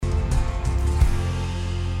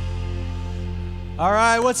All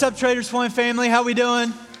right, what's up, Traders Point family? How we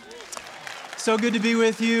doing? So good to be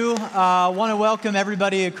with you. I want to welcome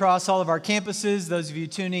everybody across all of our campuses, those of you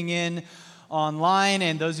tuning in online,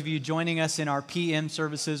 and those of you joining us in our PM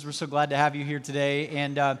services. We're so glad to have you here today.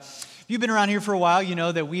 And if you've been around here for a while, you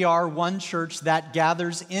know that we are one church that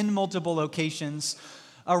gathers in multiple locations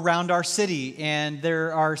around our city. And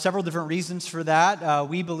there are several different reasons for that.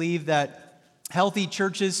 We believe that healthy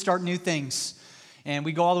churches start new things. And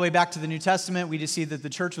we go all the way back to the New Testament. We just see that the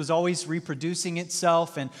church was always reproducing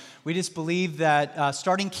itself. And we just believe that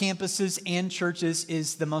starting campuses and churches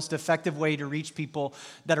is the most effective way to reach people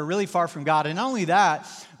that are really far from God. And not only that,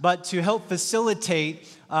 but to help facilitate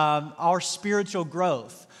our spiritual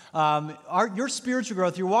growth. Your spiritual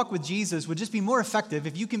growth, your walk with Jesus would just be more effective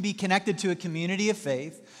if you can be connected to a community of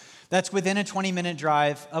faith that's within a 20-minute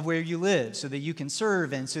drive of where you live, so that you can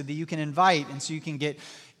serve and so that you can invite and so you can get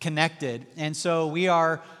connected. And so we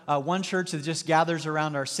are one church that just gathers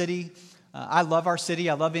around our city. I love our city.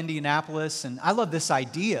 I love Indianapolis. And I love this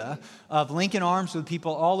idea of linking arms with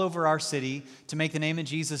people all over our city to make the name of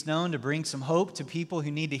Jesus known, to bring some hope to people who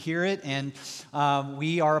need to hear it. And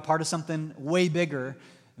we are a part of something way bigger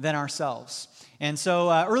than ourselves. And so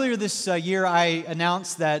earlier this year, I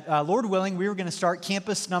announced that, Lord willing, we were going to start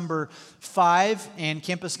campus number 5 and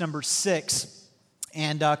campus number 6.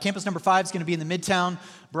 And campus number 5 is going to be in the Midtown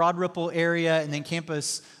Broad Ripple area, and then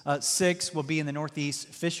campus 6 will be in the Northeast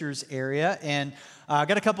Fishers area. And I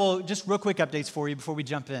got a couple just real quick updates for you before we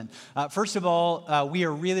jump in. First of all, we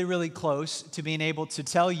are really, really close to being able to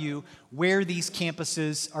tell you where these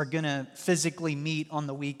campuses are going to physically meet on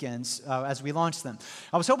the weekends as we launch them.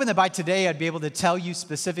 I was hoping that by today I'd be able to tell you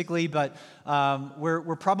specifically, but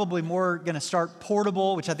we're probably more going to start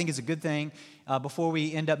portable, which I think is a good thing, before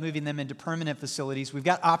we end up moving them into permanent facilities. We've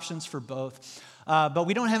got options for both. But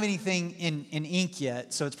we don't have anything in ink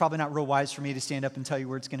yet, so it's probably not real wise for me to stand up and tell you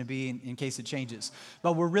where it's going to be in case it changes.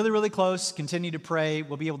 But we're really, really close. Continue to pray.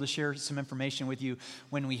 We'll be able to share some information with you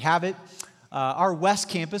when we have it. Our West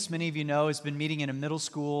Campus, many of you know, has been meeting in a middle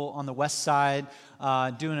school on the west side,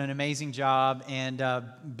 doing an amazing job, and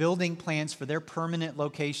building plans for their permanent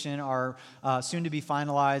location are soon to be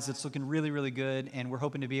finalized. It's looking really, really good, and we're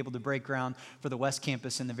hoping to be able to break ground for the West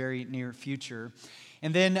Campus in the very near future.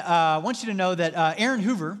 And then I want you to know that Aaron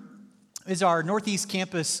Hoover is our Northeast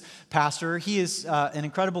Campus pastor. He is an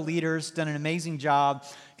incredible leader, has done an amazing job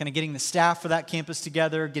kind of getting the staff for that campus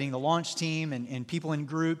together, getting the launch team and people in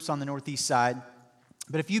groups on the Northeast side.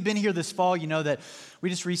 But if you've been here this fall, you know that we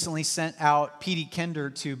just recently sent out Petey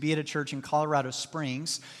Kender to be at a church in Colorado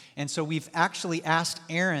Springs. And so we've actually asked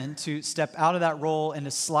Aaron to step out of that role and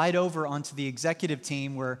to slide over onto the executive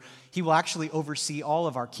team where he will actually oversee all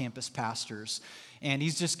of our campus pastors. And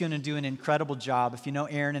he's just going to do an incredible job. If you know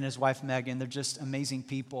Aaron and his wife, Megan, they're just amazing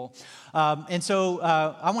people. And so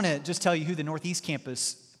I want to just tell you who the Northeast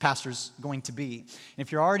Campus pastor's going to be. And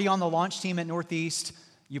if you're already on the launch team at Northeast,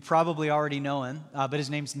 you probably already know him, but his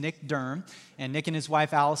name's Nick Durham. And Nick and his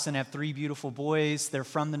wife, Allison, have 3 beautiful boys. They're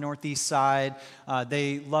from the Northeast side.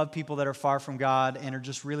 They love people that are far from God and are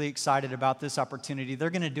just really excited about this opportunity.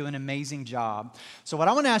 They're going to do an amazing job. So what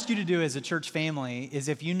I want to ask you to do as a church family is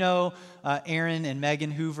if you know Aaron and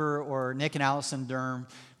Megan Hoover or Nick and Allison Durham,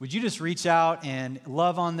 would you just reach out and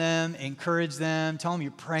love on them, encourage them, tell them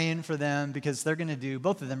you're praying for them because they're going to do,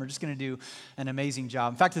 both of them are just going to do an amazing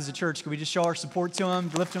job. In fact, as a church, can we just show our support to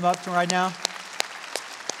them, lift them up to them right now?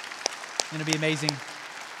 It's going to be amazing.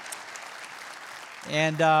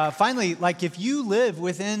 And finally, like if you live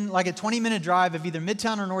within like a 20-minute drive of either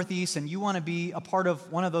Midtown or Northeast and you want to be a part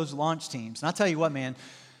of one of those launch teams, and I'll tell you what, man,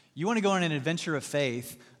 you want to go on an adventure of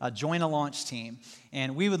faith, join a launch team,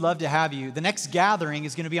 and we would love to have you. The next gathering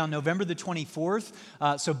is going to be on November the 24th,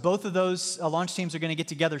 so both of those launch teams are going to get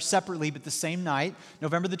together separately, but the same night.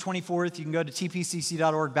 November the 24th, you can go to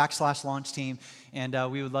tpcc.org/launch team,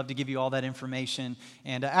 and we would love to give you all that information.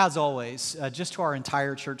 And as always, just to our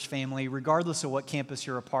entire church family, regardless of what campus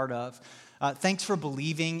you're a part of, thanks for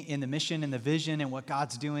believing in the mission and the vision and what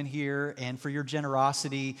God's doing here, and for your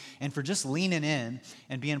generosity and for just leaning in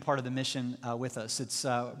and being part of the mission with us.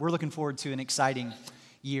 We're looking forward to an exciting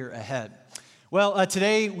year ahead. Well,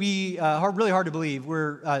 today really hard to believe.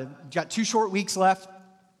 We're got 2 short weeks left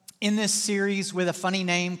in this series with a funny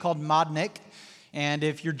name called Modnik. And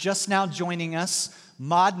if you're just now joining us,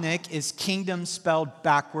 Modnik is kingdom spelled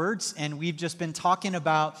backwards, and we've just been talking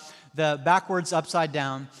about the backwards, upside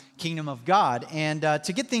down kingdom of God. And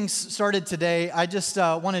to get things started today, I just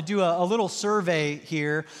want to do a little survey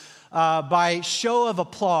here by show of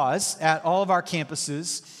applause at all of our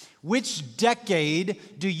campuses. Which decade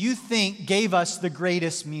do you think gave us the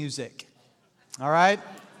greatest music? All right?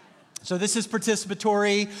 So this is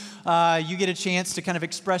participatory. You get a chance to kind of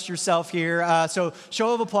express yourself here. So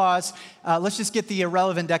show of applause. Let's just get the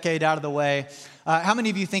irrelevant decade out of the way. How many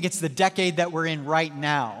of you think it's the decade that we're in right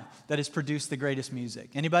now that has produced the greatest music?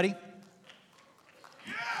 Anybody?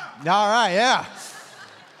 Yeah. All right, yeah.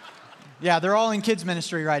 Yeah, they're all in kids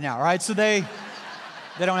ministry right now, all right? So they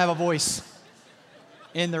don't have a voice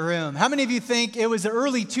in the room. How many of you think it was the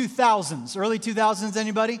early 2000s? Early 2000s,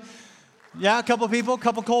 anybody? Yeah, a couple people, a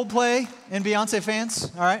couple Coldplay and Beyonce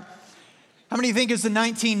fans, all right? How many think it's the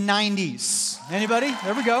 1990s? Anybody?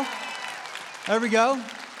 There we go. There we go.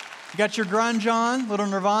 You got your grunge on, little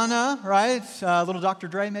Nirvana, right? Little Dr.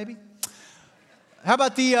 Dre, maybe? How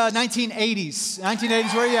about the 1980s?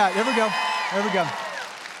 1980s, where are you at? There we go. There we go.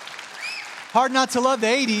 Hard not to love the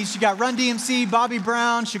 80s. You got Run DMC, Bobby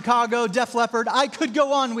Brown, Chicago, Def Leppard. I could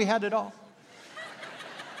go on. We had it all.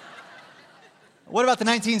 What about the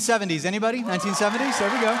 1970s? Anybody? 1970s? There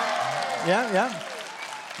we go. Yeah.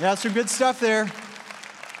 Yeah, some good stuff there.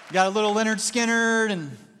 You got a little Leonard Skinner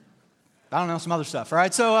and I don't know, some other stuff. All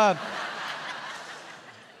right, so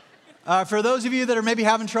for those of you that are maybe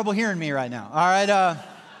having trouble hearing me right now, all right,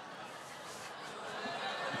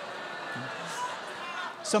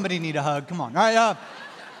 somebody need a hug. Come on. All right,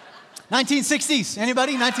 1960s.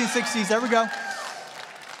 Anybody? 1960s. There we go.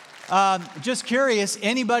 Just curious,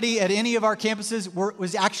 anybody at any of our campuses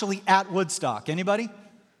was actually at Woodstock? Anybody?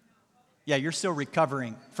 Yeah, you're still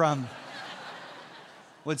recovering from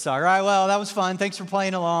Woodstock. All right, well, that was fun. Thanks for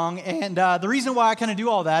playing along. And the reason why I kind of do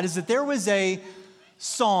all that is that there was a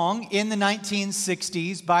song in the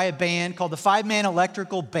 1960s by a band called the Five Man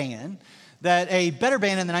Electrical Band that a better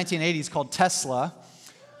band in the 1980s called Tesla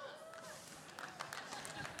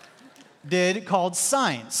did called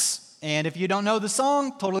Signs. And if you don't know the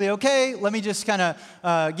song, totally okay. Let me just kind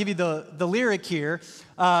of give you the lyric here.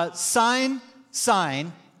 Sign,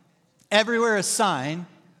 sign, everywhere a sign,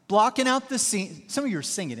 blocking out the scene. Some of you are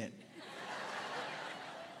singing it.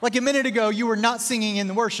 Like a minute ago, you were not singing in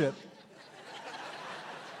the worship.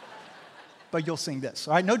 But you'll sing this.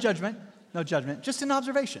 All right, no judgment, just an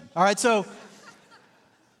observation. All right, so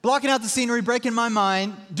blocking out the scenery, breaking my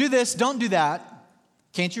mind, do this, don't do that.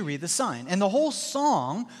 Can't you read the sign? And the whole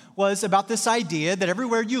song was about this idea that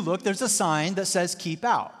everywhere you look, there's a sign that says keep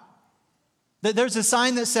out. There's a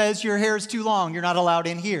sign that says your hair is too long, you're not allowed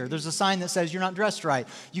in here. There's a sign that says you're not dressed right,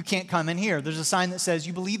 you can't come in here. There's a sign that says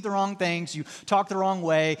you believe the wrong things, you talk the wrong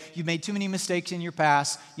way, you made too many mistakes in your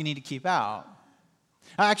past, you need to keep out.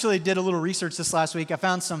 I actually did a little research this last week. I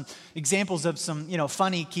found some examples of some,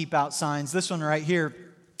 funny keep out signs. This one right here,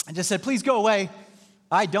 I just said, please go away,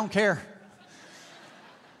 I don't care.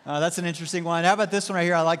 That's an interesting one. How about this one right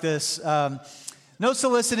here? I like this. No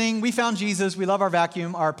soliciting. We found Jesus. We love our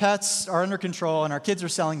vacuum. Our pets are under control, and our kids are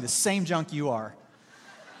selling the same junk you are.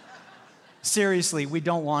 Seriously, we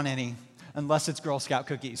don't want any unless it's Girl Scout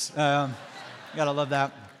cookies. Gotta love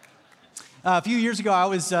that. A few years ago, I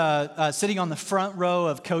was sitting on the front row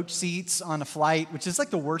of coach seats on a flight, which is like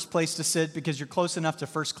the worst place to sit because you're close enough to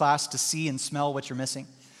first class to see and smell what you're missing.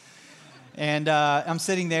 And I'm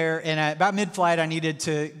sitting there, and about mid-flight, I needed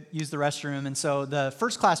to use the restroom. And so the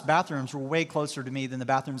first-class bathrooms were way closer to me than the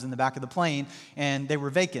bathrooms in the back of the plane, and they were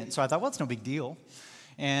vacant. So I thought, well, it's no big deal.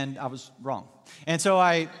 And I was wrong. And so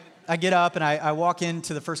I get up, and I walk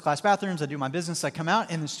into the first-class bathrooms. I do my business. I come out,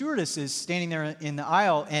 and the stewardess is standing there in the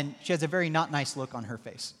aisle, and she has a very not nice look on her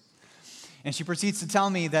face. And she proceeds to tell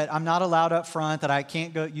me that I'm not allowed up front, that I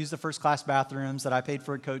can't go use the first-class bathrooms, that I paid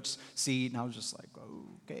for a coach seat. And I was just like,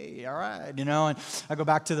 okay, all right, and I go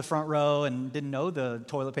back to the front row and didn't know the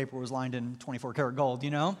toilet paper was lined in 24 karat gold,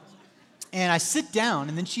 And I sit down,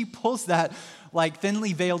 and then she pulls that, like,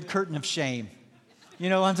 thinly veiled curtain of shame. You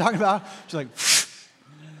know what I'm talking about? She's like,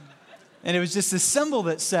 and it was just a symbol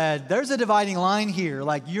that said, there's a dividing line here,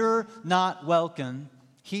 like, you're not welcome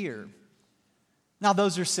here. Now,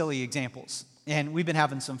 those are silly examples, and we've been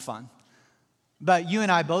having some fun. But you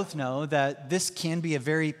and I both know that this can be a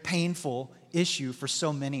very painful issue for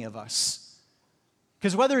so many of us.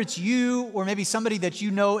 Because whether it's you or maybe somebody that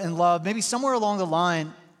you know and love, maybe somewhere along the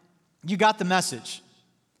line, you got the message.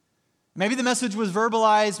 Maybe the message was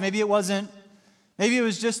verbalized, maybe it wasn't. Maybe it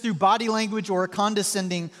was just through body language or a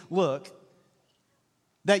condescending look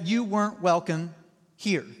that you weren't welcome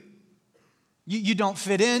here. You don't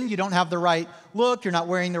fit in, you don't have the right look, you're not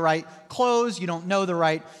wearing the right clothes, you don't know the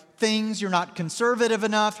right things, you're not conservative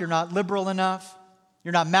enough, you're not liberal enough,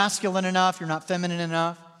 you're not masculine enough, you're not feminine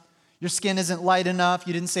enough, your skin isn't light enough,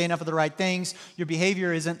 you didn't say enough of the right things, your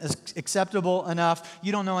behavior isn't acceptable enough,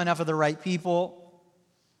 you don't know enough of the right people.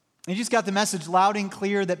 And you just got the message loud and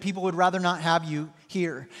clear that people would rather not have you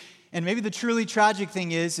here. And maybe the truly tragic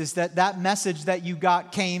thing is that that message that you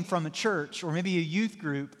got came from a church or maybe a youth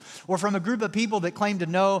group or from a group of people that claim to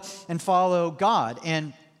know and follow God.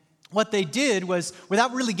 And what they did was,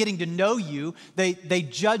 without really getting to know you, they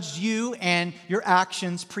judged you and your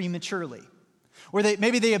actions prematurely. Or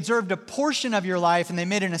maybe they observed a portion of your life and they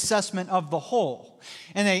made an assessment of the whole.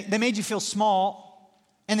 And they made you feel small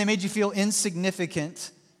and they made you feel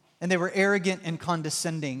insignificant and they were arrogant and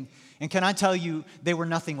condescending. And can I tell you, they were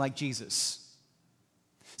nothing like Jesus.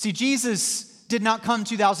 See, Jesus did not come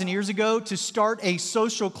 2,000 years ago to start a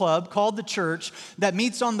social club called the church that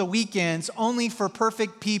meets on the weekends only for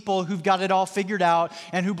perfect people who've got it all figured out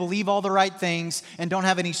and who believe all the right things and don't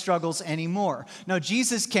have any struggles anymore. No,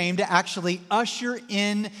 Jesus came to actually usher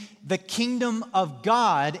in the kingdom of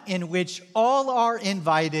God in which all are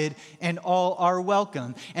invited and all are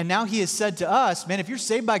welcome. And now he has said to us, man, if you're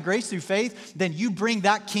saved by grace through faith, then you bring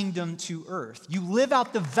that kingdom to earth. You live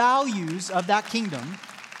out the values of that kingdom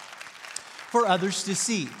for others to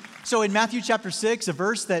see. So in Matthew chapter 6, a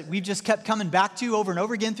verse that we've just kept coming back to over and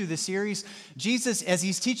over again through this series, Jesus, as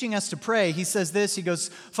he's teaching us to pray, he says this, he goes,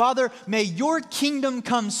 Father, may your kingdom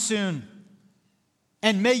come soon,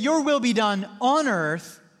 and may your will be done on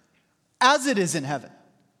earth as it is in heaven.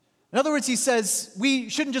 In other words, he says we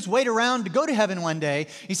shouldn't just wait around to go to heaven one day.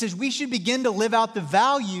 He says we should begin to live out the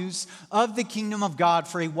values of the kingdom of God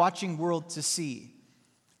for a watching world to see.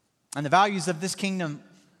 And the values of this kingdom,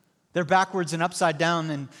 they're backwards and upside down,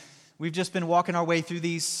 and we've just been walking our way through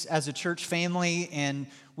these as a church family, and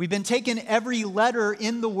we've been taking every letter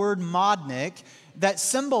in the word modnik that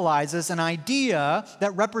symbolizes an idea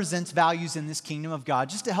that represents values in this kingdom of God,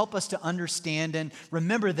 just to help us to understand and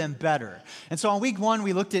remember them better. And so on week 1,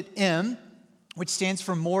 we looked at M, which stands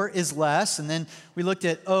for more is less, and then we looked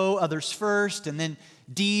at O, others first, and then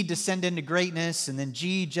D, descend into greatness, and then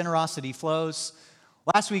G, generosity flows.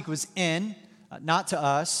 Last week was N, not to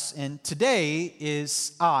us, and today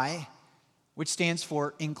is I, which stands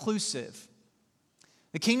for inclusive.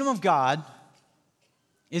 The kingdom of God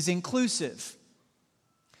is inclusive.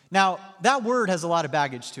 Now, that word has a lot of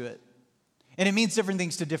baggage to it, and it means different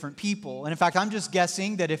things to different people. And in fact, I'm just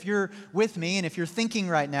guessing that if you're with me and if you're thinking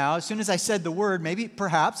right now, as soon as I said the word, maybe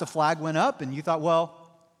perhaps a flag went up and you thought, well,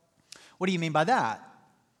 what do you mean by that?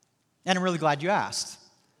 And I'm really glad you asked,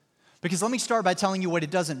 because let me start by telling you what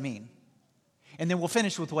it doesn't mean. And then we'll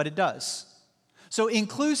finish with what it does. So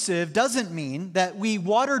inclusive doesn't mean that we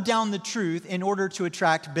water down the truth in order to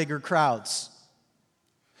attract bigger crowds.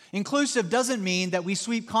 Inclusive doesn't mean that we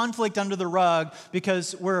sweep conflict under the rug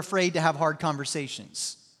because we're afraid to have hard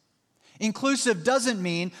conversations. Inclusive doesn't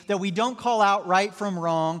mean that we don't call out right from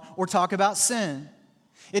wrong or talk about sin.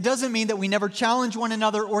 It doesn't mean that we never challenge one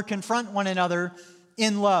another or confront one another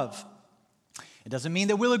in love. It doesn't mean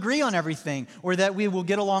that we'll agree on everything or that we will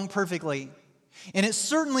get along perfectly. And it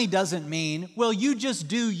certainly doesn't mean, well, you just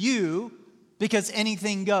do you because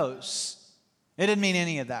anything goes. It didn't mean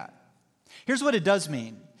any of that. Here's what it does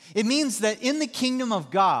mean. It means that in the kingdom of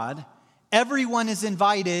God, everyone is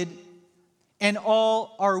invited and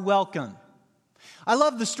all are welcome. I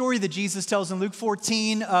love the story that Jesus tells in Luke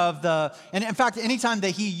 14 and in fact, anytime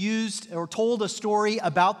that he used or told a story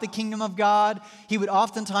about the kingdom of God, he would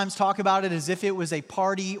oftentimes talk about it as if it was a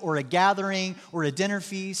party or a gathering or a dinner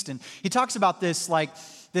feast. And he talks about this like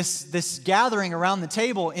this gathering around the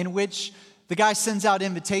table in which the guy sends out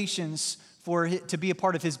invitations to be a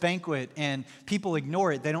part of his banquet, and people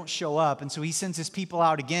ignore it. They don't show up. And so he sends his people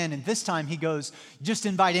out again, and this time he goes, just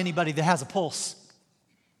invite anybody that has a pulse.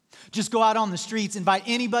 Just go out on the streets, invite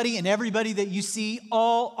anybody and everybody that you see.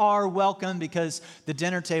 All are welcome because the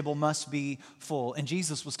dinner table must be full. And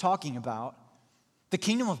Jesus was talking about the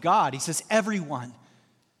kingdom of God. He says everyone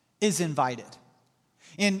is invited.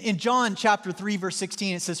 In John chapter 3, verse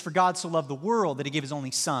 16, it says, for God so loved the world that he gave his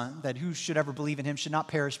only son, that who should ever believe in him should not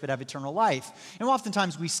perish but have eternal life. And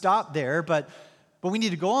oftentimes we stop there, but we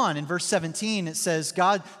need to go on. In verse 17, it says,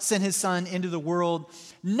 God sent his son into the world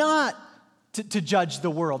not to judge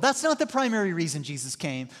the world. That's not the primary reason Jesus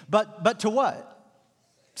came, but to what?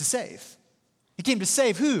 To save. He came to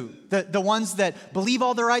save who? The ones that believe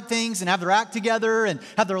all the right things and have their act together and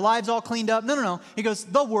have their lives all cleaned up? No. He goes,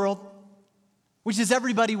 the world, which is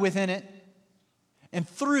everybody within it, and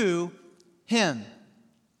through him.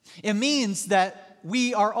 It means that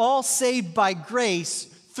we are all saved by grace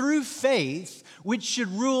through faith, which should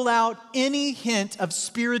rule out any hint of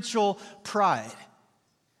spiritual pride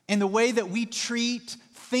in the way that we treat,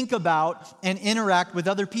 think about, and interact with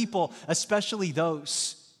other people, especially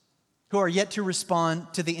those who are yet to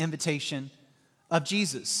respond to the invitation of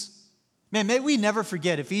Jesus. Man, may we never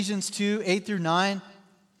forget Ephesians 2, 8 through 9. It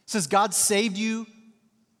says, God saved you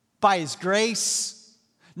by His grace,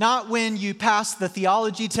 not when you passed the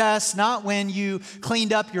theology test, not when you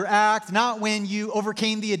cleaned up your act, not when you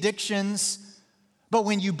overcame the addictions, but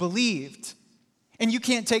when you believed. And you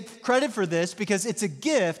can't take credit for this because it's a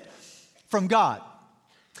gift from God.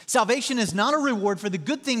 Salvation is not a reward for the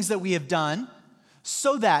good things that we have done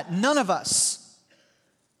so that none of us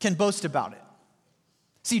can boast about it.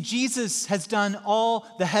 See, Jesus has done all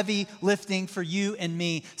the heavy lifting for you and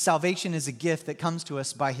me. Salvation is a gift that comes to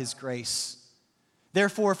us by His grace.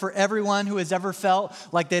 Therefore, for everyone who has ever felt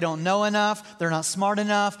like they don't know enough, they're not smart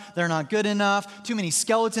enough, they're not good enough, too many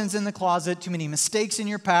skeletons in the closet, too many mistakes in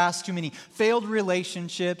your past, too many failed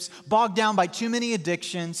relationships, bogged down by too many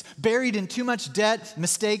addictions, buried in too much debt,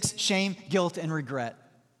 mistakes, shame, guilt, and regret,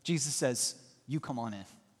 Jesus says, you come on in.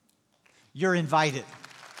 You're invited.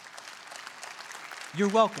 You're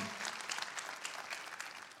welcome.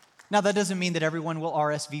 Now, that doesn't mean that everyone will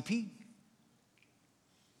RSVP.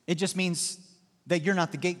 It just means that you're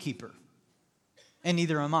not the gatekeeper, and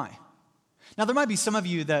neither am I. Now, there might be some of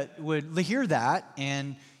you that would hear that,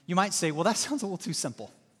 and you might say, well, that sounds a little too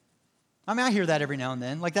simple. I mean, I hear that every now and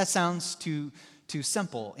then. Like, that sounds too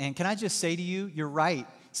simple. And can I just say to you, you're right.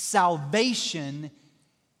 Salvation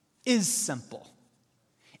is simple.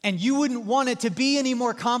 And you wouldn't want it to be any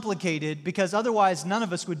more complicated because otherwise none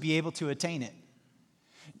of us would be able to attain it.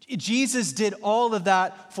 Jesus did all of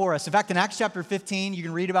that for us. In fact, in Acts chapter 15, you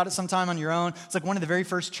can read about it sometime on your own. It's like one of the very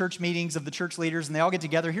first church meetings of the church leaders, and they all get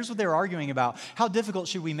together. Here's what they were arguing about. How difficult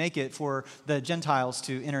should we make it for the Gentiles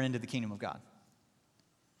to enter into the kingdom of God?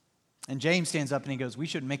 And James stands up and he goes, we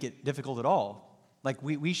shouldn't make it difficult at all. Like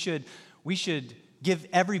we should give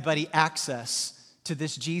everybody access to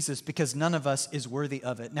this Jesus because none of us is worthy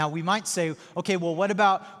of it. Now, we might say, okay, well, what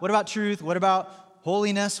about truth? What about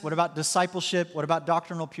holiness? What about discipleship? What about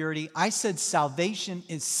doctrinal purity? I said salvation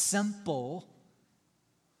is simple.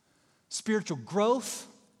 Spiritual growth,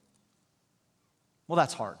 well,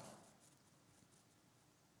 that's hard.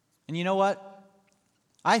 And you know what?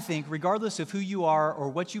 I think regardless of who you are or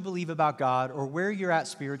what you believe about God or where you're at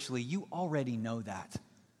spiritually, you already know that.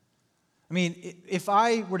 I mean, if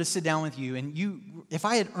I were to sit down with you and if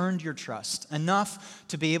I had earned your trust enough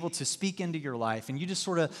to be able to speak into your life and you just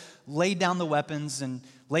sort of laid down the weapons and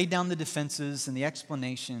laid down the defenses and the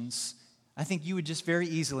explanations, I think you would just very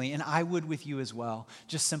easily, and I would with you as well,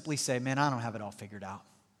 just simply say, man, I don't have it all figured out.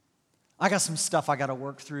 I got some stuff I got to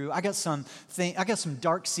work through. I got some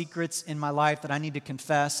dark secrets in my life that I need to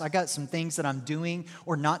confess. I got some things that I'm doing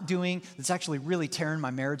or not doing that's actually really tearing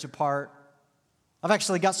my marriage apart. I've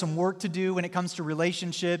actually got some work to do when it comes to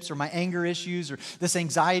relationships or my anger issues or this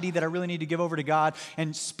anxiety that I really need to give over to God.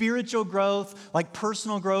 And spiritual growth, like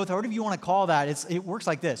personal growth, or whatever you want to call that, it works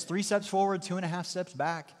like this. 3 steps forward, 2.5 steps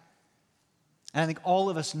back. And I think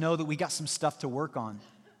all of us know that we got some stuff to work on.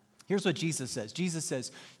 Here's what Jesus says. Jesus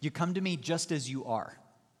says, you come to me just as you are.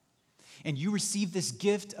 And you receive this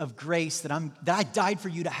gift of grace that I died for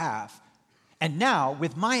you to have. And now,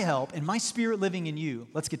 with my help and my spirit living in you,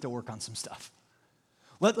 let's get to work on some stuff.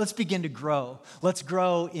 Let's begin to grow. Let's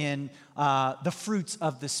grow in the fruits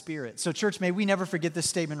of the Spirit. So church, may we never forget this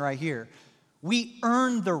statement right here. We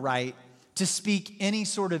earn the right to speak any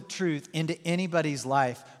sort of truth into anybody's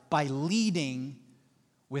life by leading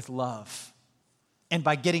with love and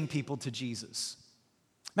by getting people to Jesus.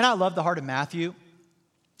 Man, I love the heart of Matthew.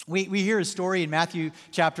 We hear a story in Matthew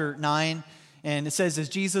chapter 9, and it says, as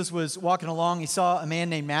Jesus was walking along, he saw a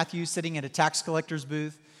man named Matthew sitting at a tax collector's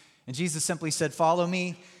booth. And Jesus simply said, follow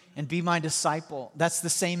me and be my disciple. That's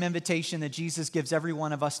the same invitation that Jesus gives every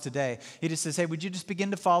one of us today. He just says, hey, would you just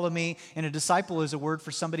begin to follow me? And a disciple is a word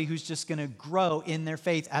for somebody who's just going to grow in their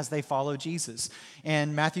faith as they follow Jesus.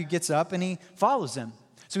 And Matthew gets up and he follows him.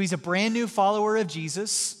 So he's a brand new follower of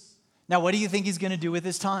Jesus. Now, what do you think he's going to do with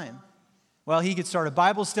his time? Well, he could start a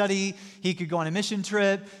Bible study. He could go on a mission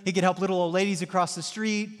trip. He could help little old ladies across the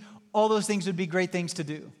street. All those things would be great things to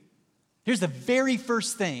do. Here's the very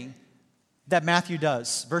first thing that Matthew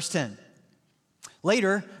does. Verse 10.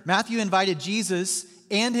 Later, Matthew invited Jesus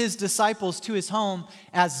and his disciples to his home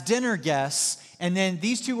as dinner guests. And then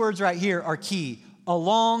these 2 words right here are key.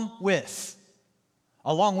 Along with.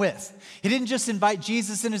 Along with. He didn't just invite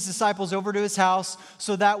Jesus and his disciples over to his house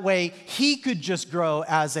so that way he could just grow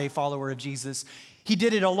as a follower of Jesus. He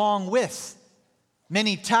did it along with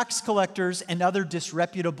many tax collectors and other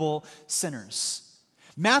disreputable sinners.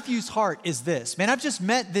 Matthew's heart is this. Man, I've just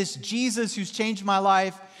met this Jesus who's changed my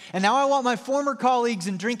life, and now I want my former colleagues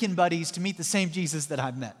and drinking buddies to meet the same Jesus that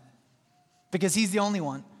I've met, because he's the only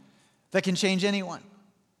one that can change anyone.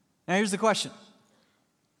 Now, here's the question.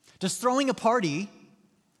 Does throwing a party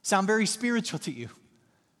sound very spiritual to you?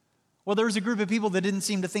 Well, there was a group of people that didn't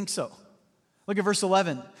seem to think so. Look at verse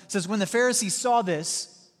 11. It says, when the Pharisees saw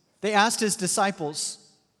this, they asked his disciples,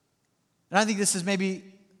 and I think this is maybe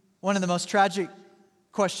one of the most tragic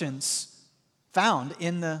questions found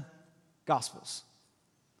in the Gospels.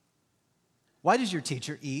 Why does your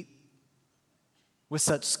teacher eat with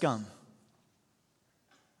such scum?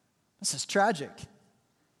 This is tragic.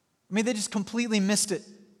 I mean, they just completely missed it.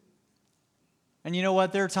 And you know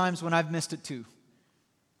what? There are times when I've missed it too.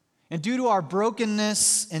 And due to our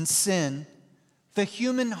brokenness and sin, the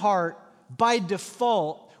human heart, by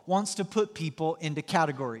default, wants to put people into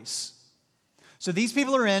categories. So these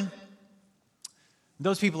people are in,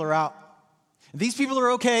 those people are out. These people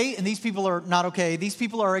are okay, and these people are not okay. These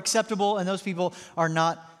people are acceptable, and those people are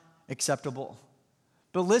not acceptable.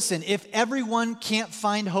 But listen, if everyone can't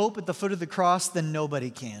find hope at the foot of the cross, then nobody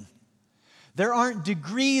can. There aren't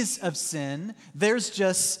degrees of sin, there's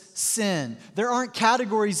just sin. There aren't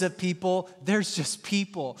categories of people, there's just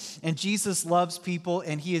people. And Jesus loves people,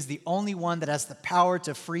 and he is the only one that has the power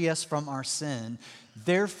to free us from our sin.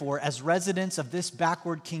 Therefore, as residents of this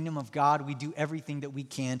backward kingdom of God, we do everything that we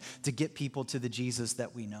can to get people to the Jesus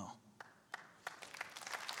that we know.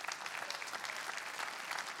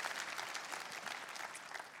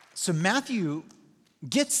 So Matthew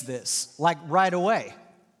gets this like right away.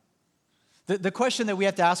 The question that we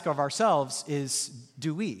have to ask of ourselves is,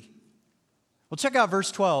 do we? Well, check out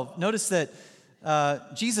verse 12. Notice that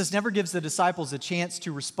Jesus never gives the disciples a chance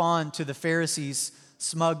to respond to the Pharisees'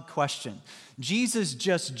 smug question. Jesus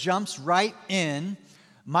just jumps right in.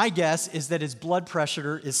 My guess is that his blood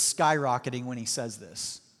pressure is skyrocketing when he says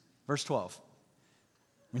this. Verse 12.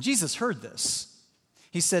 When Jesus heard this,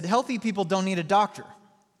 he said, healthy people don't need a doctor.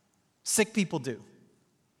 Sick people do.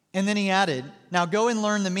 And then he added, now go and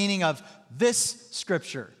learn the meaning of this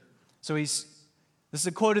scripture. So this is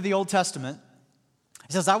a quote of the Old Testament.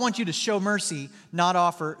 He says, I want you to show mercy, not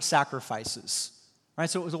offer sacrifices. Right?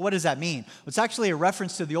 So what does that mean? Well, it's actually a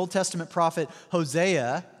reference to the Old Testament prophet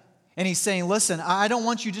Hosea. And he's saying, listen, I don't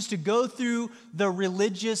want you just to go through the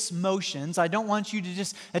religious motions. I don't want you to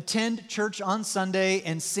just attend church on Sunday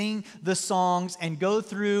and sing the songs and go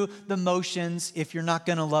through the motions if you're not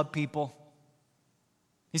going to love people.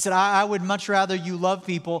 He said, I would much rather you love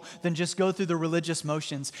people than just go through the religious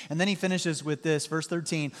motions. And then he finishes with this, verse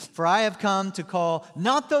 13. For I have come to call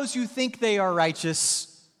not those who think they are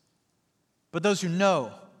righteous, but those who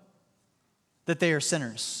know that they are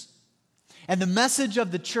sinners. And the message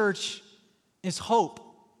of the church is hope.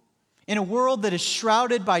 In a world that is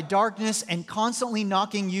shrouded by darkness and constantly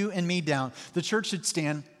knocking you and me down, the church should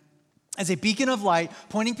stand as a beacon of light,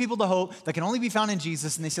 pointing people to hope that can only be found in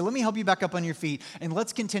Jesus. And they say, let me help you back up on your feet, and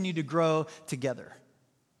let's continue to grow together.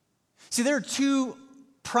 See, there are two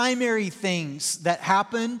primary things that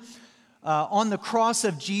happen on the cross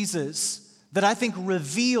of Jesus that I think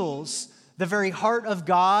reveals the very heart of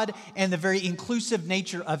God and the very inclusive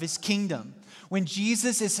nature of his kingdom. When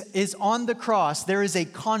Jesus is on the cross, there is a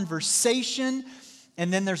conversation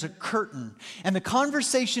and then there's a curtain. And the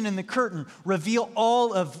conversation and the curtain reveal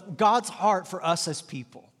all of God's heart for us as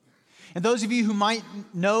people. And those of you who might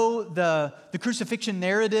know the crucifixion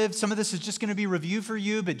narrative, some of this is just going to be review for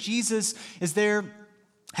you, but Jesus is there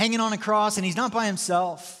hanging on a cross, and he's not by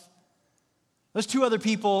himself. There's two other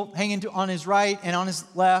people hanging on his right and on his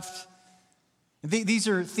left. These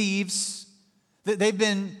are thieves. They've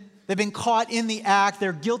been caught in the act.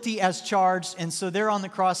 They're guilty as charged, and so they're on the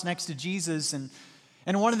cross next to Jesus, and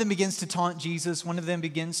one of them begins to taunt Jesus, one of them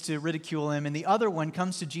begins to ridicule him, and the other one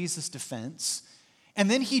comes to Jesus' defense. And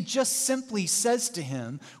then he just simply says to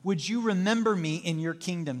him, would you remember me in your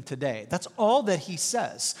kingdom today? That's all that he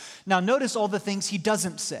says. Now notice all the things he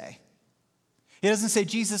doesn't say. He doesn't say,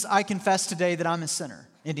 Jesus, I confess today that I'm a sinner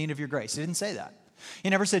in need of your grace. He didn't say that. He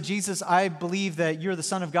never said, Jesus, I believe that you're the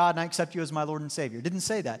Son of God and I accept you as my Lord and Savior. He didn't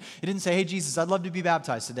say that. He didn't say, hey, Jesus, I'd love to be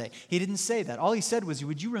baptized today. He didn't say that. All he said was,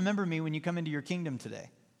 would you remember me when you come into your kingdom today?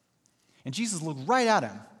 And Jesus looked right at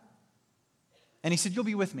him and he said, you'll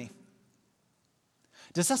be with me.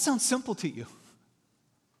 Does that sound simple to you?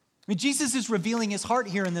 I mean, Jesus is revealing his heart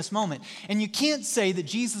here in this moment. And you can't say that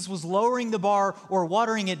Jesus was lowering the bar or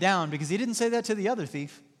watering it down, because he didn't say that to the other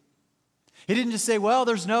thief. He didn't just say, well,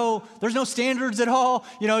 there's no standards at all.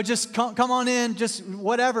 You know, just come on in, just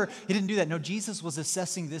whatever. He didn't do that. No, Jesus was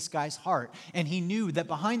assessing this guy's heart. And he knew that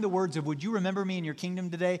behind the words of, would you remember me in your kingdom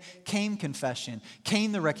today, came confession,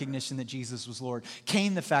 came the recognition that Jesus was Lord,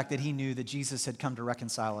 came the fact that he knew that Jesus had come to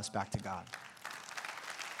reconcile us back to God.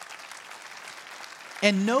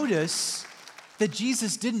 And notice that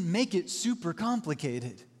Jesus didn't make it super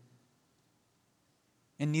complicated.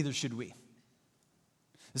 And neither should we.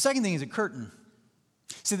 The second thing is a curtain.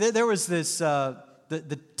 See, there was this,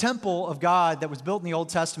 the temple of God that was built in the Old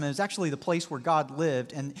Testament is actually the place where God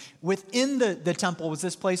lived. And within the temple was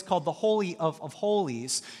this place called the Holy of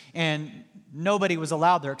Holies. And nobody was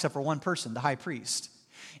allowed there except for one person, the high priest.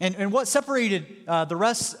 And what separated the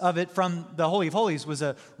rest of it from the Holy of Holies was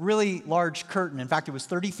a really large curtain. In fact, it was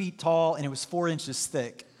 30 feet tall and it was 4 inches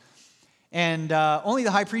thick. And only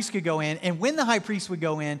the high priest could go in. And when the high priest would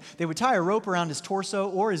go in, they would tie a rope around his torso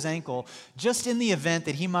or his ankle just in the event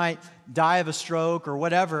that he might die of a stroke or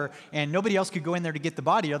whatever, and nobody else could go in there to get the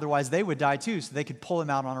body. Otherwise, they would die too, so they could pull him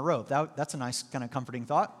out on a rope. That's a nice kind of comforting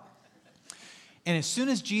thought. And as soon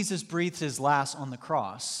as Jesus breathed his last on the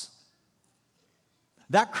cross,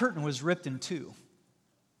 that curtain was ripped in two.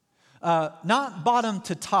 Not bottom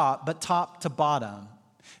to top, but top to bottom.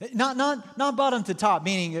 Not bottom to top,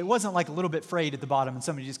 meaning it wasn't like a little bit frayed at the bottom and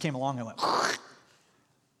somebody just came along and went.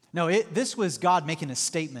 No, this was God making a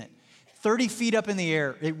statement. 30 feet up in the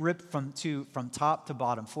air, it ripped from top to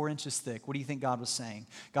bottom, 4 inches thick. What do you think God was saying?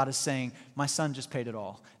 God is saying, my son just paid it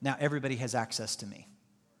all. Now everybody has access to me.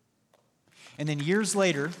 And then years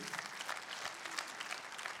later,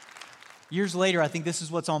 I think this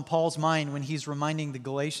is what's on Paul's mind when he's reminding the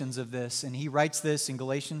Galatians of this. And he writes this in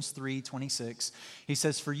Galatians 3:26. He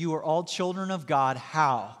says, for you are all children of God.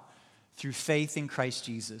 How? Through faith in Christ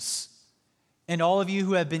Jesus. And all of you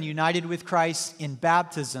who have been united with Christ in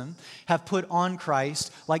baptism have put on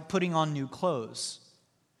Christ like putting on new clothes.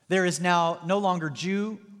 There is now no longer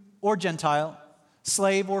Jew or Gentile,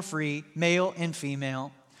 slave or free, male and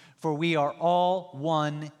female, for we are all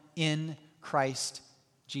one in Christ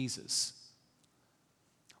Jesus.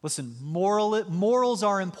 Listen, morals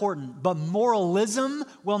are important, but moralism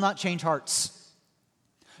will not change hearts.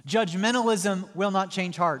 Judgmentalism will not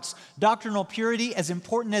change hearts. Doctrinal purity, as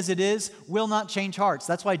important as it is, will not change hearts.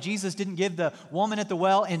 That's why Jesus didn't give the woman at the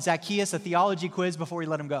well and Zacchaeus a theology quiz before he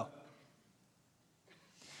let him go.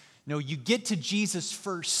 No, you get to Jesus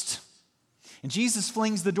first. And Jesus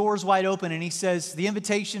flings the doors wide open and he says, the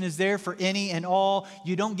invitation is there for any and all.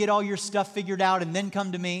 You don't get all your stuff figured out and then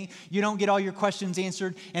come to me. You don't get all your questions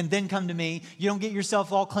answered and then come to me. You don't get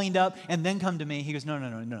yourself all cleaned up and then come to me. He goes,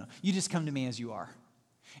 no. You just come to me as you are.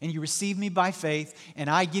 And you receive me by faith, and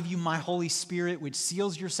I give you my Holy Spirit, which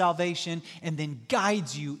seals your salvation and then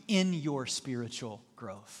guides you in your spiritual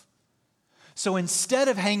growth. So instead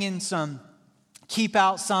of hanging some keep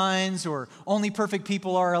out signs or only perfect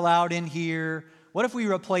people are allowed in here, what if we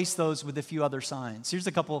replace those with a few other signs? Here's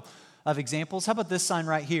a couple of examples. How about this sign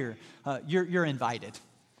right here? You're invited.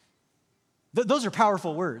 Those are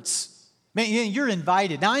powerful words. Man, you're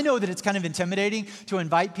invited. Now, I know that it's kind of intimidating to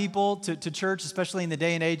invite people to church, especially in the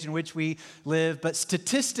day and age in which we live, but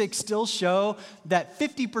statistics still show that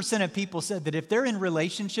 50% of people said that if they're in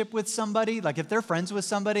relationship with somebody, like if they're friends with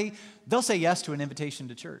somebody, they'll say yes to an invitation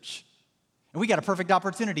to church. And we got a perfect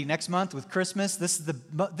opportunity next month with Christmas. This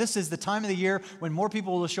is the time of the year when more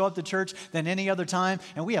people will show up to church than any other time.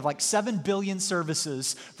 And we have like 7 billion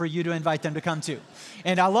services for you to invite them to come to.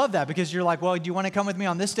 And I love that because you're like, well, do you want to come with me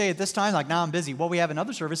on this day at this time? Like, now I'm busy. Well, we have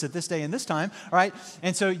another service at this day and this time, all right?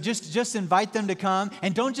 And so just invite them to come.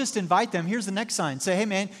 And don't just invite them. Here's the next sign. Say, hey,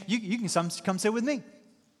 man, you can come sit with me.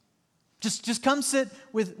 Just come sit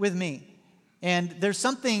with me. And there's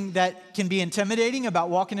something that can be intimidating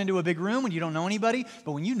about walking into a big room when you don't know anybody,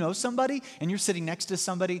 but when you know somebody and you're sitting next to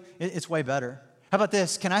somebody, it's way better. How about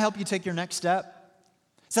this? Can I help you take your next step?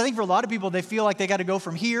 So I think for a lot of people, they feel like they got to go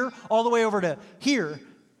from here all the way over to here.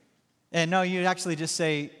 And no, you actually just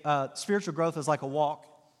say spiritual growth is like a walk.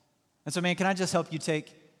 And so, man, can I just help you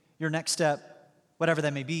take your next step, whatever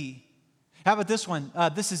that may be? How about this one?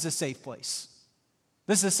 This is a safe place.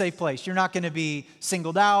 This is a safe place. You're not going to be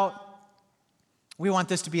singled out. We want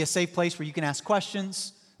this to be a safe place where you can ask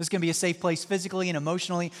questions. This is going to be a safe place physically and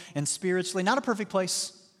emotionally and spiritually. Not a perfect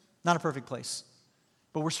place. Not a perfect place.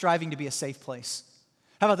 But we're striving to be a safe place.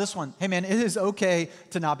 How about this one? Hey, man, it is okay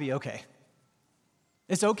to not be okay.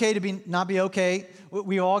 It's okay to not be okay.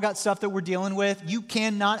 We all got stuff that we're dealing with. You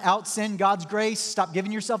cannot out-sin God's grace. Stop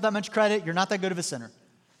giving yourself that much credit. You're not that good of a sinner.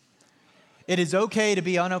 It is okay to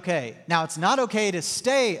be unokay. Now, it's not okay to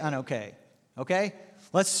stay unokay. Okay?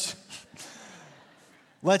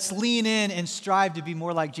 Let's lean in and strive to be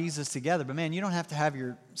more like Jesus together. But man, you don't have to have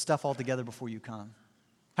your stuff all together before you come.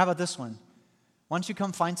 How about this one? Why don't you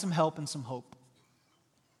come find some help and some hope?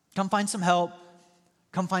 Come find some help.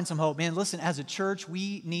 Come find some hope. Man, listen, as a church,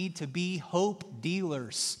 we need to be hope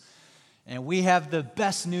dealers. And we have the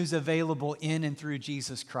best news available in and through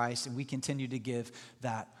Jesus Christ, and we continue to give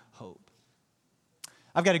that hope.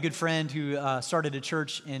 I've got a good friend who started a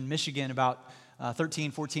church in Michigan about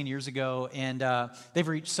 13, 14 years ago, and they've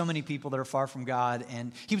reached so many people that are far from God.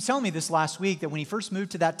 And he was telling me this last week that when he first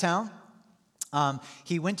moved to that town,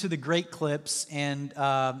 he went to the Great Clips, and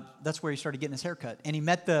that's where he started getting his hair cut. And he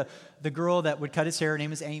met the girl that would cut his hair. Her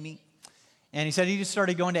name is Amy. And he said he just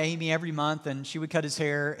started going to Amy every month, and she would cut his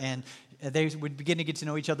hair, and they would begin to get to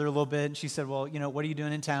know each other a little bit. And she said, well, what are you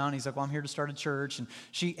doing in town? He's like, well, I'm here to start a church. And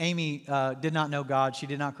Amy did not know God. She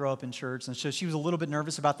did not grow up in church. And so she was a little bit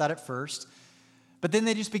nervous about that at first. But then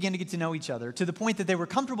they just began to get to know each other to the point that they were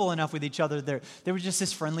comfortable enough with each other. There was just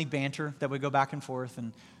this friendly banter that would go back and forth.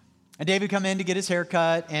 And David would come in to get his hair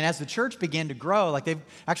cut. And as the church began to grow, like they've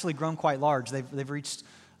actually grown quite large. They've reached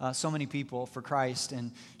so many people for Christ.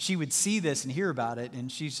 And she would see this and hear about it.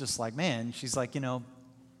 And she's just like, man, she's like,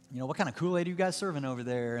 what kind of Kool-Aid are you guys serving over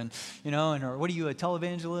there? And, or what are you, a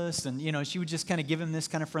televangelist? And, she would just kind of give him this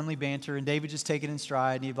kind of friendly banter, and David just take it in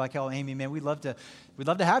stride, and he'd be like, oh, Amy, man, we'd love to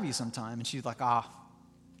have you sometime. And she's like,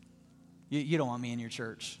 you don't want me in your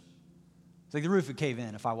church. It's like the roof would cave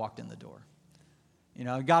in if I walked in the door.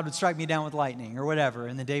 God would strike me down with lightning or whatever,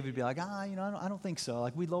 and then David would be like, I don't think so.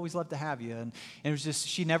 Like, we'd always love to have you. And it was just,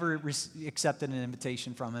 she never accepted an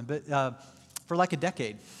invitation from him. But for like a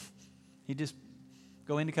decade, he just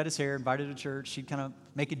go in to cut his hair, invited to church. She'd kind of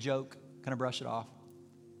make a joke, kind of brush it off.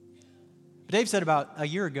 But Dave said about a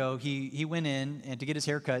year ago, he went in and to get his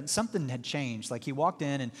hair cut, and something had changed. Like he walked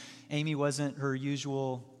in, and Amy wasn't her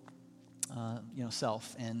usual,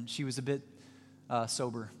 self, and she was a bit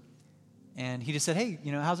sober. And he just said, hey,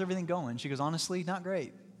 how's everything going? She goes, honestly, not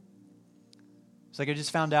great. It's like I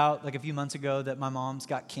just found out like a few months ago that my mom's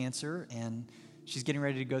got cancer, and she's getting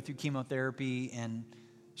ready to go through chemotherapy, and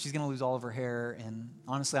she's going to lose all of her hair, and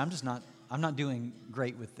honestly, I'm not doing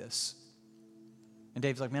great with this. And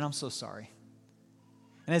Dave's like, man, I'm so sorry.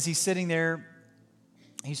 And as he's sitting there,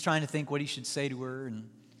 he's trying to think what he should say to her, and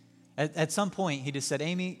at some point, he just said,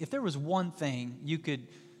 Amy, if there was one thing you could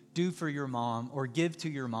do for your mom or give to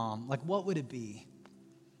your mom, like what would it be?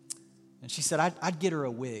 And she said, I'd get her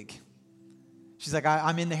a wig. She's like,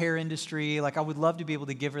 I'm in the hair industry, like I would love to be able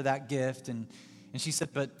to give her that gift, and she said,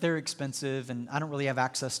 but they're expensive, and I don't really have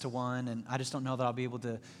access to one, and I just don't know that I'll be able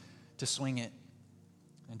to swing it.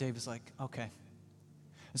 And Dave was like, okay.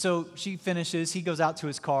 And so she finishes, he goes out to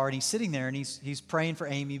his car, and he's sitting there, and he's praying for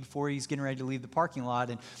Amy before he's getting ready to leave the parking lot,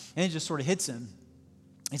 and it just sort of hits him.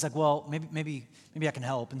 He's like, well, maybe I can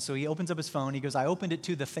help. And so he opens up his phone. He goes, I opened it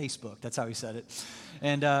to the Facebook. That's how he said it.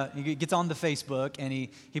 And he gets on the Facebook, and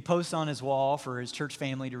he posts on his wall for his church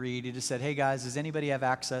family to read. He just said, hey, guys, does anybody have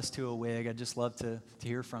access to a wig? I'd just love to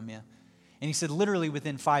hear from you. And he said, literally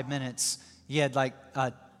within 5 minutes, he had like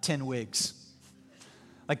 10 wigs.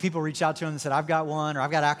 Like people reached out to him and said, I've got one, or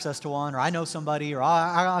I've got access to one, or I know somebody, or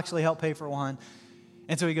I'll actually help pay for one.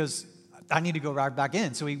 And so he goes, I need to go right back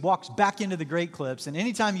in. So he walks back into the Great Clips, and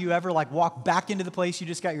anytime you ever like walk back into the place you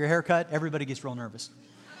just got your hair cut, everybody gets real nervous.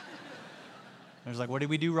 There's like, what did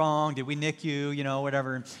we do wrong? Did we nick you?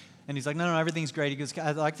 Whatever. And he's like, no, everything's great. He goes,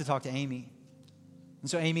 I'd like to talk to Amy. And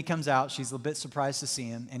so Amy comes out. She's a bit surprised to see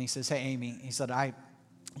him. And he says, hey, Amy. He said, I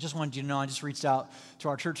just wanted you to know I just reached out to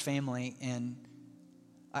our church family, and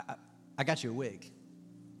I got you a wig.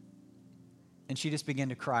 And she just began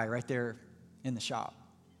to cry right there in the shop.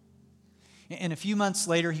 And a few months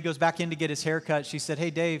later, he goes back in to get his hair cut. She said, hey,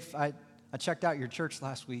 Dave, I checked out your church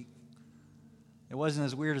last week. It wasn't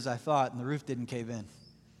as weird as I thought, and the roof didn't cave in.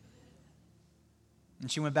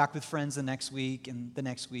 And she went back with friends the next week and the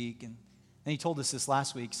next week. And he told us this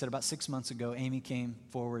last week. He said about 6 months ago, Amy came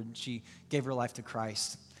forward, and she gave her life to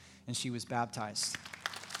Christ, and she was baptized.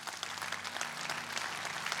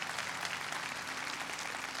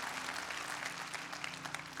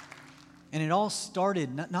 And it all started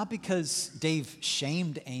not because Dave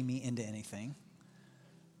shamed Amy into anything,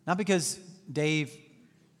 not because Dave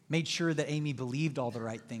made sure that Amy believed all the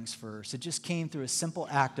right things first. It just came through a simple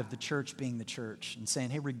act of the church being the church and saying,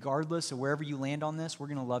 hey, regardless of wherever you land on this, we're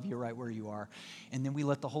going to love you right where you are. And then we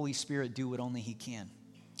let the Holy Spirit do what only He can.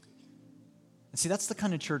 And see, that's the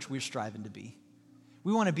kind of church we're striving to be.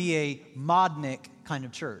 We want to be a modnik kind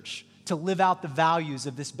of church, to live out the values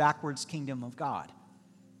of this backwards kingdom of God.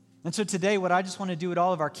 And so today, what I just want to do at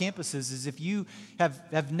all of our campuses is if you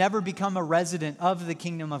have never become a resident of the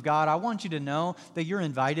kingdom of God, I want you to know that you're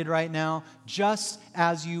invited right now just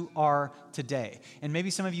as you are today. And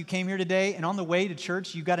maybe some of you came here today, and on the way to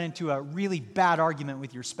church, you got into a really bad argument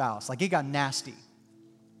with your spouse. Like it got nasty.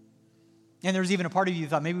 And there was even a part of you that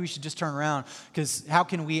thought maybe we should just turn around, because how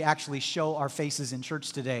can we actually show our faces in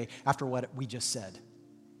church today after what we just said?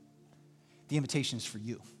 The invitation is for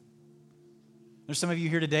you. There's some of you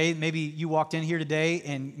here today, maybe you walked in here today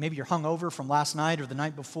and maybe you're hungover from last night or the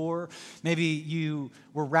night before. Maybe you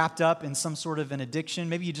were wrapped up in some sort of an addiction.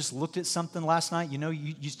 Maybe you just looked at something last night. You know,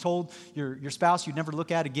 you told your spouse you'd never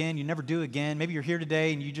look at again, you never do again. Maybe you're here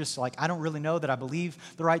today and you just like, I don't really know that I believe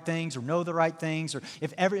the right things or know the right things. Or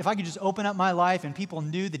if I could just open up my life and people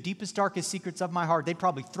knew the deepest, darkest secrets of my heart, they'd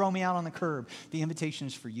probably throw me out on the curb. The invitation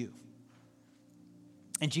is for you.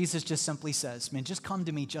 And Jesus just simply says, man, just come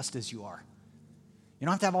to me just as you are. You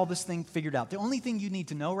don't have to have all this thing figured out. The only thing you need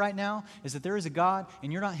to know right now is that there is a God,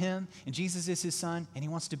 and you're not him, and Jesus is his son, and he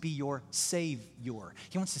wants to be your savior.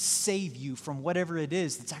 He wants to save you from whatever it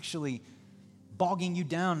is that's actually bogging you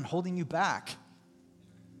down and holding you back.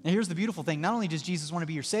 Now, here's the beautiful thing. Not only does Jesus want to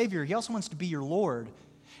be your savior, he also wants to be your Lord.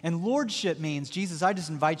 And lordship means, Jesus, I just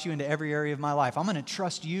invite you into every area of my life. I'm going to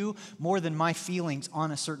trust you more than my feelings on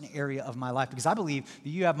a certain area of my life because I believe that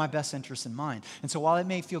you have my best interests in mind. And so while it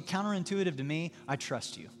may feel counterintuitive to me, I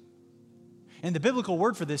trust you. And the biblical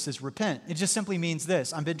word for this is repent. It just simply means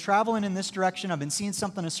this. I've been traveling in this direction. I've been seeing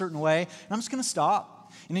something a certain way, and I'm just going to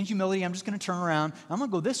stop. And in humility, I'm just going to turn around. And I'm going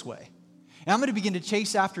to go this way. And I'm going to begin to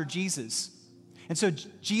chase after Jesus. And so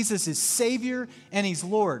Jesus is Savior and he's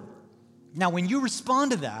Lord. Now, when you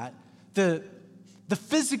respond to that, the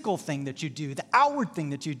physical thing that you do, the outward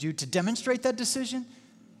thing that you do to demonstrate that decision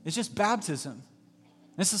is just baptism.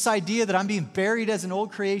 It's this idea that I'm being buried as an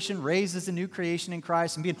old creation, raised as a new creation in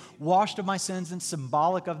Christ, and being washed of my sins, and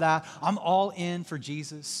symbolic of that, I'm all in for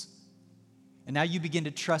Jesus. And now you begin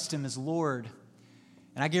to trust him as Lord.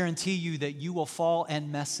 And I guarantee you that you will fall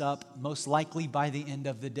and mess up most likely by the end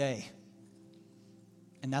of the day.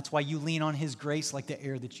 And that's why you lean on his grace like the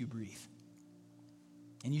air that you breathe.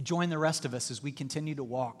 And you join the rest of us as we continue to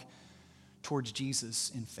walk towards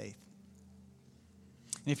Jesus in faith.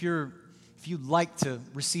 And if you'd like to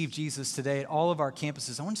receive Jesus today at all of our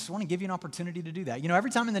campuses, I just want to give you an opportunity to do that. You know,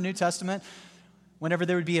 every time in the New Testament, whenever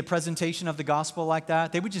there would be a presentation of the gospel like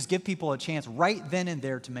that, they would just give people a chance right then and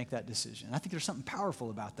there to make that decision. I think there's something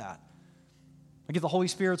powerful about that. Like if the Holy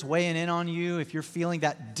Spirit's weighing in on you, if you're feeling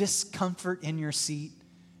that discomfort in your seat,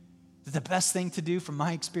 the best thing to do from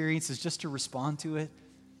my experience is just to respond to it.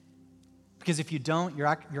 Because if you don't,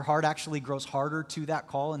 your heart actually grows harder to that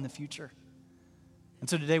call in the future. And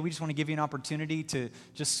so today we just want to give you an opportunity to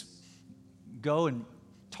just go and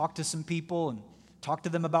talk to some people and talk to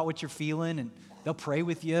them about what you're feeling, and they'll pray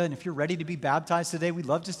with you. And if you're ready to be baptized today, we'd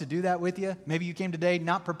love just to do that with you. Maybe you came today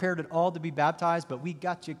not prepared at all to be baptized, but we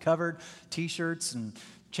got you covered, t-shirts and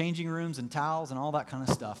changing rooms and towels and all that kind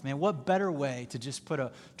of stuff. Man, what better way to just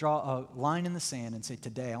draw a line in the sand and say,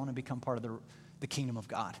 today I want to become part of the kingdom of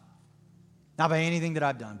God. Not by anything that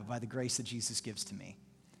I've done, but by the grace that Jesus gives to me.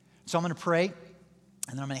 So I'm going to pray, and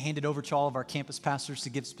then I'm going to hand it over to all of our campus pastors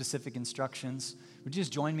to give specific instructions. Would you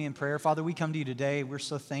just join me in prayer? Father, we come to you today. We're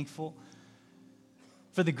so thankful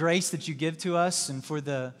for the grace that you give to us and for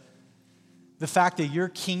the fact that your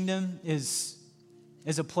kingdom is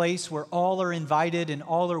a place where all are invited and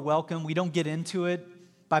all are welcome. We don't get into it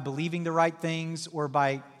by believing the right things or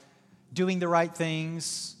by doing the right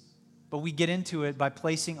things, but we get into it by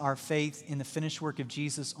placing our faith in the finished work of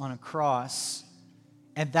Jesus on a cross,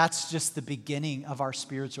 and that's just the beginning of our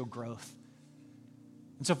spiritual growth.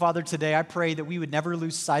 And so, Father, today I pray that we would never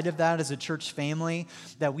lose sight of that as a church family,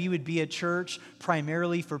 that we would be a church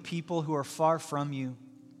primarily for people who are far from you.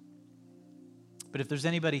 But if there's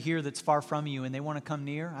anybody here that's far from you and they want to come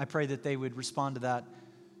near, I pray that they would respond to that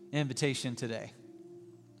invitation today,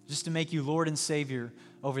 just to make you Lord and Savior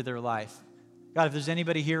over their life. God, if there's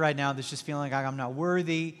anybody here right now that's just feeling like I'm not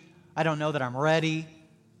worthy, I don't know that I'm ready,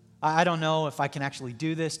 I don't know if I can actually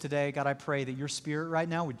do this today, God, I pray that your Spirit right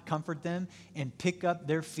now would comfort them and pick up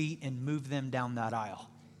their feet and move them down that aisle.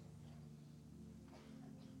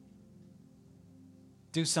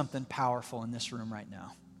 Do something powerful in this room right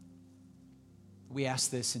now. We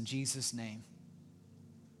ask this in Jesus' name.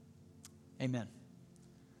 Amen.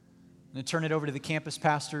 I'm going to turn it over to the campus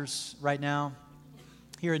pastors right now.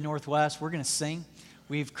 Here at Northwest, we're going to sing.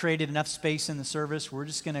 We've created enough space in the service. We're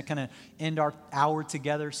just going to kind of end our hour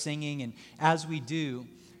together singing. And as we do,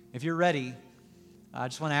 if you're ready, I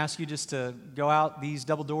just want to ask you just to go out these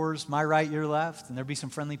double doors, my right, your left, and there'll be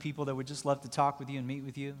some friendly people that would just love to talk with you and meet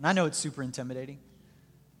with you. And I know it's super intimidating.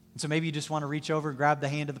 And so maybe you just want to reach over, grab the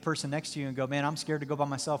hand of the person next to you and go, man, I'm scared to go by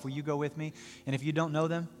myself. Will you go with me? And if you don't know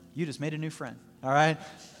them, you just made a new friend, all right?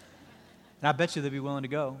 And I bet you they'd be willing to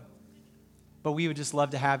go. But we would just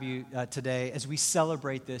love to have you today as we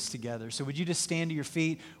celebrate this together. So would you just stand to your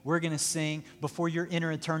feet? We're going to sing. Before your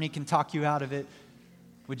inner attorney can talk you out of it,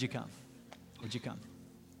 would you come? Would you come?